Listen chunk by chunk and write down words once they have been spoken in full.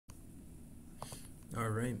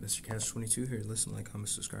Alright, Mr. Cash22 here. Listen, like, comment,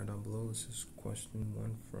 subscribe down below. This is question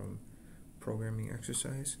 1 from programming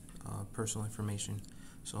exercise. Personal information.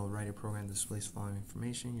 So write a program that displays following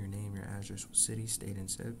information: your name, your address, city, state, and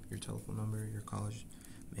zip, your telephone number, your college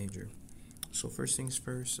major. So first things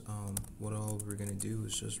first, what all we're going to do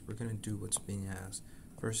is we're going to do what's being asked.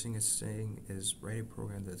 First thing it's saying is write a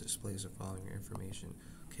program that displays the following information.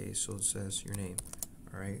 Okay, so it says your name.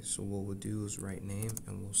 Alright, so what we'll do is write name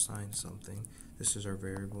and we'll sign something. This is our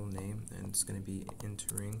variable name and it's going to be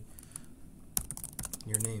entering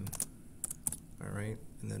your name. Alright,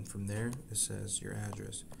 and then from there it says your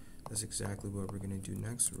address. That's exactly what we're going to do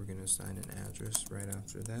next. We're going to assign an address right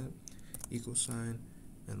after that. Equal sign,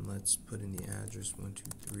 and let's put in the address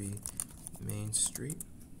 123 Main Street.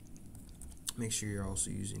 Make sure you're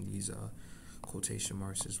also using these quotation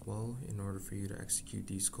marks as well in order for you to execute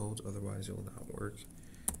these codes, otherwise it will not work.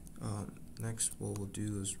 Next, what we'll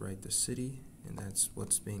do is write the city, and that's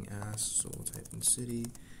what's being asked, so we'll type in city,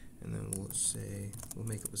 and then we'll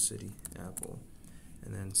make up a city, Apple,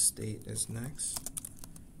 and then state is next,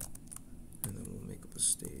 and then we'll make up a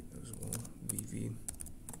state as well, VV.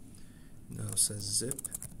 Now it says zip,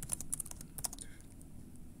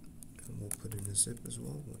 and we'll put in a zip as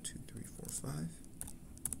well, 1, 2, 3, 4, 5.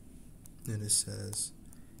 Then it says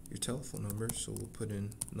your telephone number, so we'll put in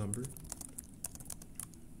number.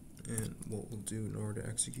 And what we'll do in order to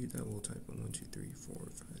execute that, we'll type in 1, 2, 3, 4,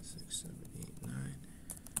 5, 6, 7, 8, 9.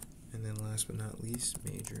 And then last but not least,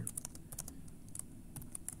 major.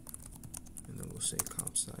 And then we'll say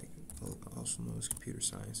comp sci, also known as computer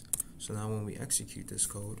science. So now when we execute this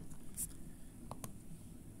code,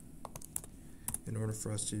 in order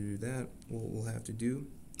for us to do that, what we'll have to do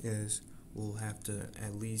is we'll have to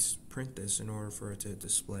at least print this in order for it to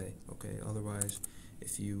display. Okay, otherwise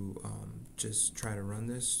if you just try to run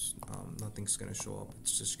this, nothing's going to show up.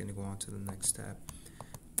 It's just going to go on to the next tab.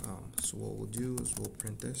 So what we'll do is we'll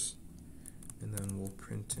print this, and then we'll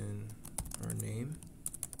print in our name.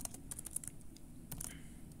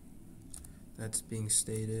 That's being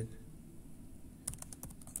stated.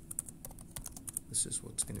 This is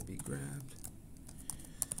what's going to be grabbed.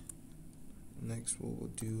 Next, what we'll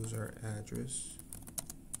do is our address.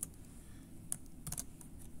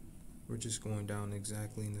 We're just going down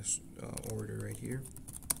exactly in this order right here.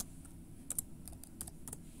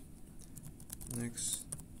 Next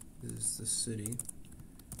is the city.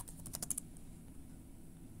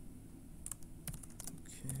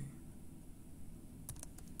 Okay.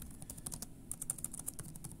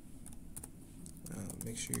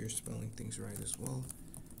 Make sure you're spelling things right as well.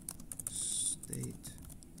 State.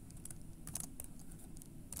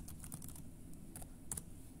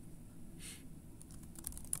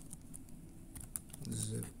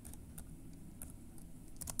 Zip.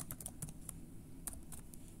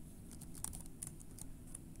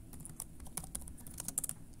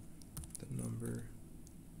 The number.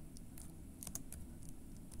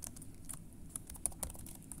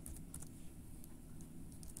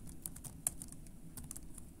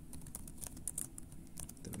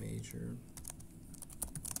 The major.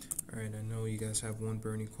 Alright, I know you guys have one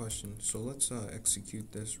burning question, so let's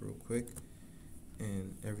execute this real quick.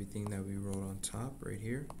 And everything that we wrote on top right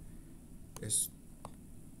here is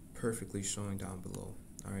perfectly showing down below.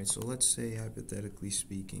 Alright, so let's say, hypothetically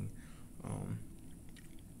speaking,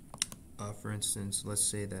 for instance, let's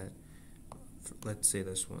say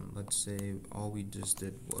this one. Let's say all we just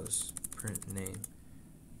did was print name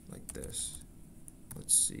like this.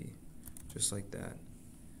 Let's see, just like that.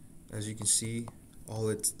 As you can see, all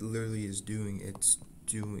it literally is doing, it's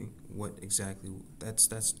doing what exactly, that's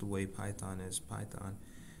the way Python is. Python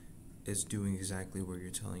is doing exactly what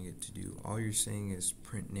you're telling it to do. All you're saying is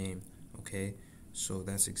print name. Okay, so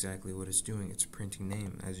that's exactly what it's doing. It's printing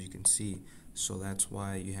name, as you can see. So that's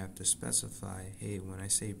why you have to specify, hey, when I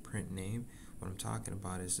say print name, what I'm talking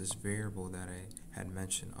about is this variable that I had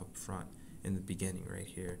mentioned up front in the beginning right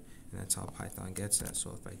here, and that's how Python gets that.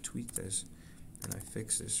 So if I tweak this and I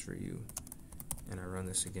fix this for you and I run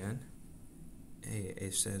this again, hey,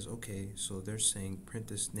 it says, okay, so they're saying print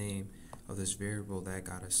this name of this variable that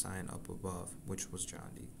got assigned up above, which was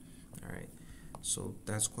John D. Alright, so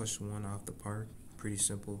that's question 1 off the park. Pretty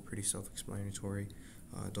simple, pretty self-explanatory.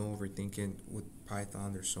 Don't overthink it. With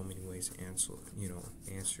Python, there's so many ways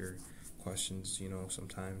to answer questions,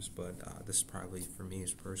 sometimes, but this probably, for me,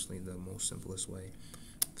 is personally the most simplest way.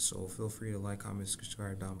 So feel free to like, comment,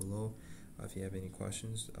 subscribe down below. If you have any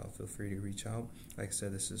questions, feel free to reach out. Like I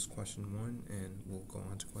said, this is question 1, and we'll go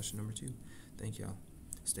on to question number 2. Thank y'all.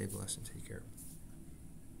 Stay blessed and take care.